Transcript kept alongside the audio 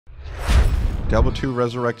Diablo 2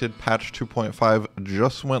 Resurrected patch 2.5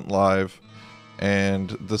 just went live,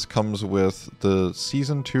 and this comes with the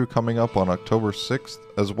Season 2 coming up on October 6th,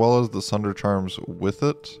 as well as the Sunder Charms with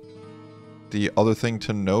it. The other thing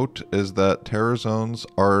to note is that Terror Zones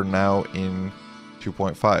are now in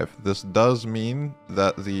 2.5. This does mean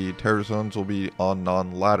that the Terror Zones will be on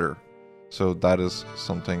non-ladder, so that is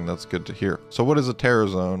something that's good to hear. So what is a Terror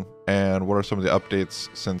Zone, and what are some of the updates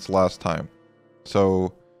since last time?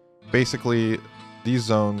 So basically, these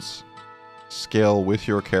zones scale with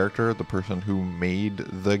your character, the person who made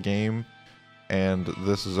the game, and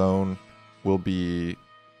this zone will be,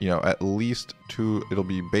 at least it'll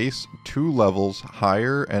be base 2 levels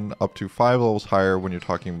higher and up to 5 levels higher when you're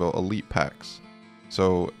talking about elite packs.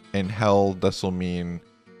 So in Hell, this will mean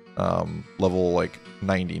level like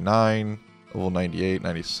 99, level 98,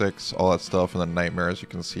 96, all that stuff, and then Nightmare, as you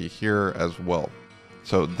can see here as well.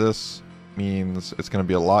 So this means it's going to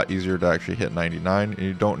be a lot easier to actually hit 99, and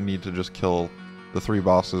you don't need to just kill the 3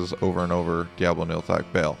 bosses over and over, Diablo, Nilthak,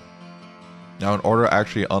 Baal. Now, in order to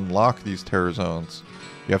actually unlock these Terror Zones,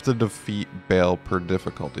 you have to defeat Baal per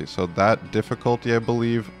difficulty. So that difficulty, I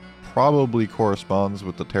believe, probably corresponds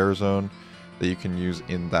with the Terror Zone that you can use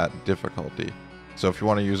in that difficulty. So if you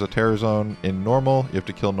want to use a Terror Zone in normal, you have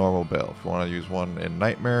to kill normal Baal. If you want to use one in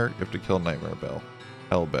Nightmare, you have to kill Nightmare Baal,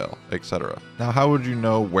 Hell Baal, etc. Now, how would you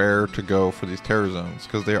know where to go for these Terror Zones?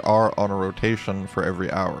 Because they are on a rotation for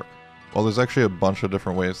every hour. Well, there's actually a bunch of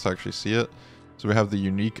different ways to actually see it. So we have the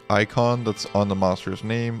unique icon that's on the monster's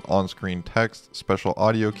name, on-screen text, special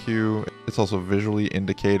audio cue. It's also visually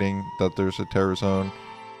indicating that there's a Terror Zone.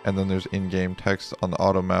 And then there's in-game text on the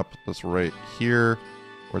auto map that's right here,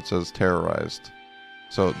 where it says terrorized.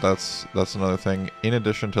 So that's another thing. In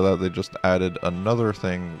addition to that, they just added another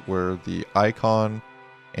thing where the icon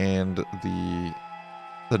and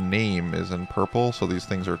the name is in purple. So these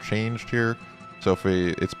things are changed here. So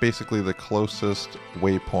it's basically the closest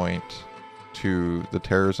waypoint to the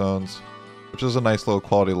Terror Zones, which is a nice little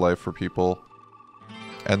quality of life for people.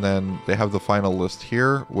 And then they have the final list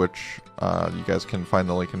here, which you guys can find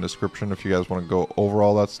the link in the description if you guys want to go over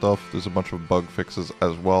all that stuff. There's a bunch of bug fixes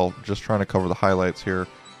as well, just trying to cover the highlights here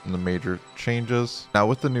and the major changes. Now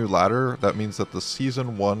with the new ladder, that means that the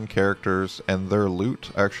Season 1 characters and their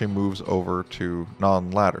loot actually moves over to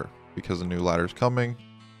non-ladder because the new ladder is coming.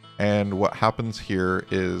 And what happens here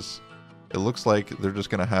is it looks like they're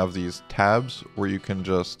just going to have these tabs where you can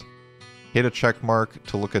just hit a check mark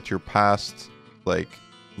to look at your past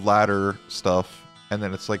ladder stuff, and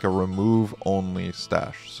then it's like a remove only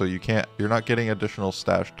stash. So you're not getting additional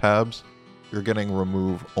stash tabs, you're getting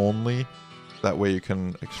remove only. That way you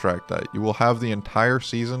can extract that. You will have the entire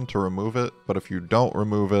season to remove it, but if you don't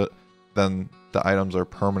remove it, then the items are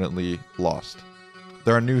permanently lost.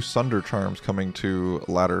 There are new Sunder Charms coming to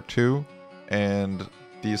Ladder 2, and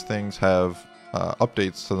these things have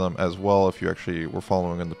updates to them as well if you actually were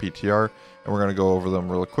following in the PTR, and we're going to go over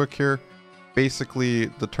them real quick here. Basically,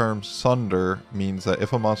 the term Sunder means that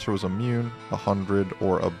if a monster was immune, 100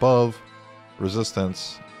 or above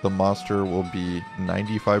resistance, the monster will be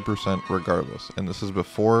 95% regardless. And this is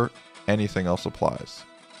before anything else applies,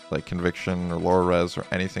 like Conviction or Lower Res or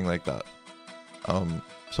anything like that.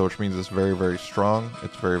 So which means it's very, very strong,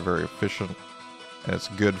 it's very, very efficient, and it's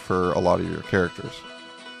good for a lot of your characters.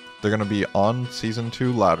 They're going to be on Season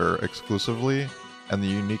 2 ladder exclusively, and the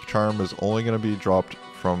unique charm is only going to be dropped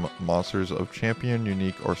from monsters of champion,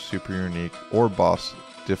 unique, or super unique, or boss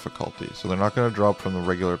difficulty. So they're not going to drop from the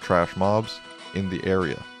regular trash mobs in the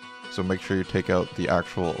area. So make sure you take out the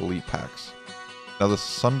actual elite packs. Now the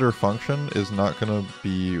Sunder function is not going to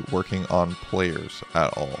be working on players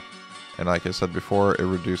at all. And like I said before, it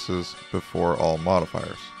reduces before all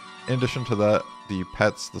modifiers. In addition to that, the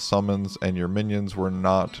pets, the summons, and your minions were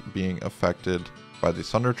not being affected by the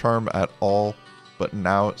Sunder Charm at all. But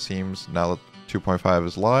now it seems, now that 2.5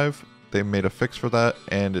 is live, they made a fix for that,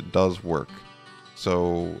 and it does work.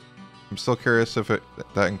 So I'm still curious if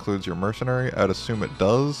that includes your mercenary. I'd assume it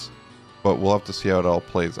does, but we'll have to see how it all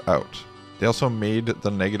plays out. They also made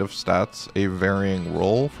the negative stats a varying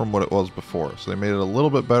roll from what it was before. So they made it a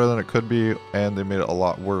little bit better than it could be, and they made it a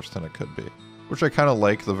lot worse than it could be. Which I kind of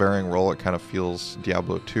like, the varying roll. It kind of feels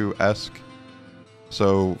Diablo 2-esque.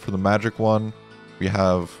 So for the magic one, we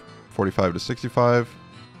have 45 to 65.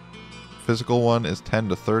 Physical one is 10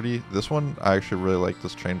 to 30. This one, I actually really like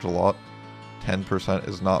this change a lot. 10%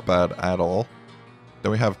 is not bad at all.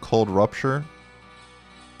 Then we have Cold Rupture.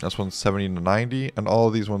 This one's 70 to 90, and all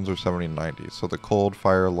of these ones are 70 to 90. So the Cold,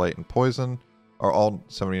 Fire, Light, and Poison are all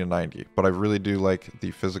 70 to 90. But I really do like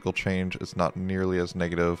the physical change. It's not nearly as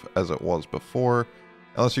negative as it was before,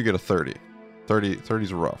 unless you get a 30.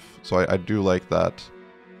 30's rough. So I do like that.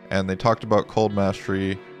 And they talked about Cold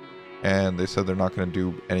Mastery, and they said they're not going to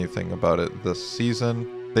do anything about it this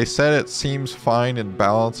season. They said it seems fine and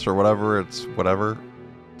balanced or whatever. It's whatever.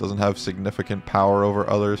 Doesn't have significant power over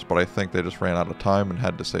others, but I think they just ran out of time and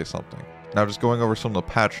had to say something. Now, just going over some of the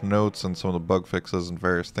patch notes and some of the bug fixes and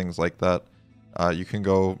various things like that, you can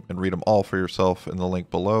go and read them all for yourself in the link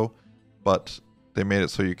below, but they made it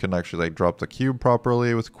so you can actually like drop the cube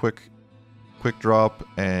properly with quick drop,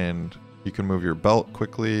 and you can move your belt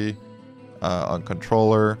quickly on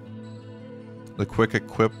controller. The quick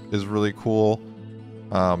equip is really cool.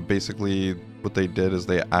 Basically what they did is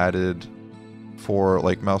they added, for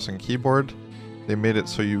like mouse and keyboard, they made it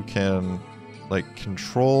so you can like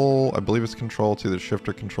control, I believe it's control to the shift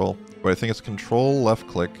or control, but I think it's control left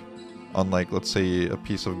click on like, let's say a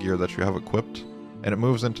piece of gear that you have equipped, and it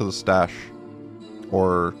moves into the stash,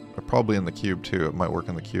 or probably in the cube too. It might work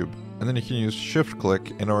in the cube. And then you can use shift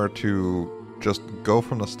click in order to just go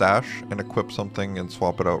from the stash and equip something and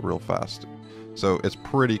swap it out real fast. So it's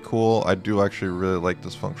pretty cool. I do actually really like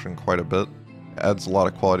this function quite a bit. It adds a lot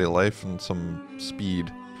of quality of life and some speed,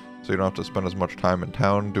 so you don't have to spend as much time in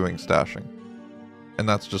town doing stashing. And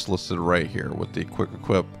that's just listed right here with the quick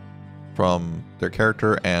equip from their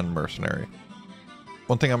character and mercenary.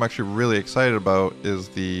 One thing I'm actually really excited about is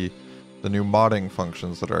the new modding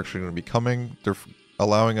functions that are actually going to be coming. They're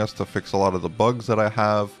allowing us to fix a lot of the bugs that I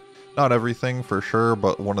have. Not everything for sure,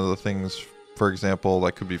 but one of the things, for example,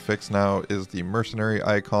 that could be fixed now is the mercenary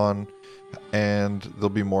icon, and there'll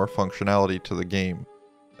be more functionality to the game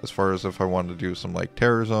as far as if I wanted to do some like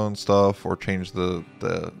terror zone stuff or change the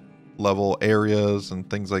level areas and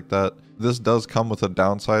things like that. This does come with a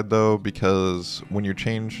downside though, because when you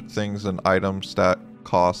change things in item stat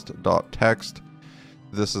cost.txt,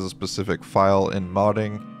 this is a specific file in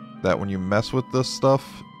modding that when you mess with this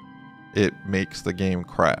stuff, it makes the game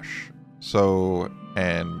crash. So,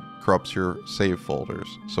 and corrupts your save folders.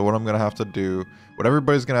 So what I'm going to have to do, what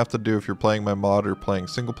everybody's going to have to do if you're playing my mod or playing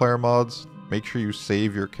single player mods, make sure you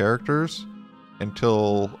save your characters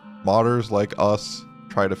until modders like us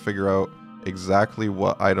try to figure out exactly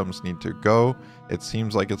what items need to go. It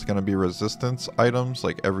seems like it's going to be resistance items,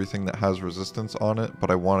 like everything that has resistance on it,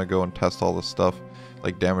 but I want to go and test all this stuff,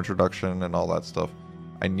 like damage reduction and all that stuff.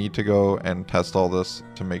 I need to go and test all this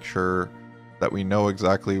to make sure that we know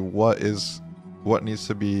exactly what needs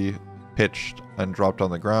to be pitched and dropped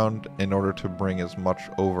on the ground in order to bring as much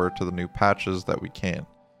over to the new patches that we can.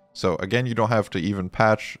 So again, you don't have to even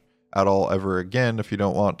patch at all ever again if you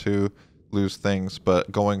don't want to lose things,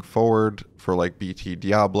 but going forward for like BT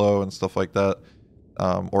Diablo and stuff like that,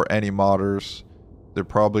 or any modders, they're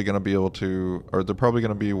probably going to be able to, or they're probably going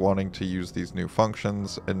to be wanting to use these new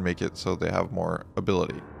functions and make it so they have more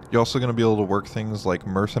ability. You're also going to be able to work things like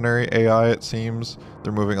mercenary AI, it seems.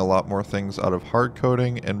 They're moving a lot more things out of hard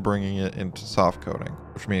coding and bringing it into soft coding,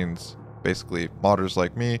 which means basically modders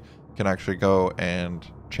like me can actually go and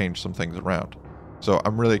change some things around. So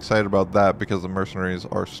I'm really excited about that because the mercenaries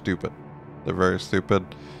are stupid. They're very stupid,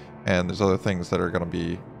 and there's other things that are going to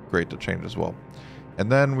be great to change as well.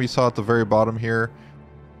 And then we saw at the very bottom here,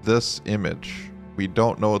 this image. We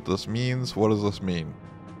don't know what this means. What does this mean?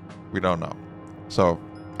 We don't know. So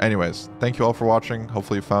anyways, thank you all for watching.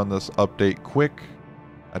 Hopefully you found this update quick.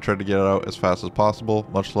 I tried to get it out as fast as possible.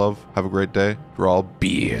 Much love. Have a great day. You're all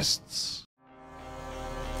beasts.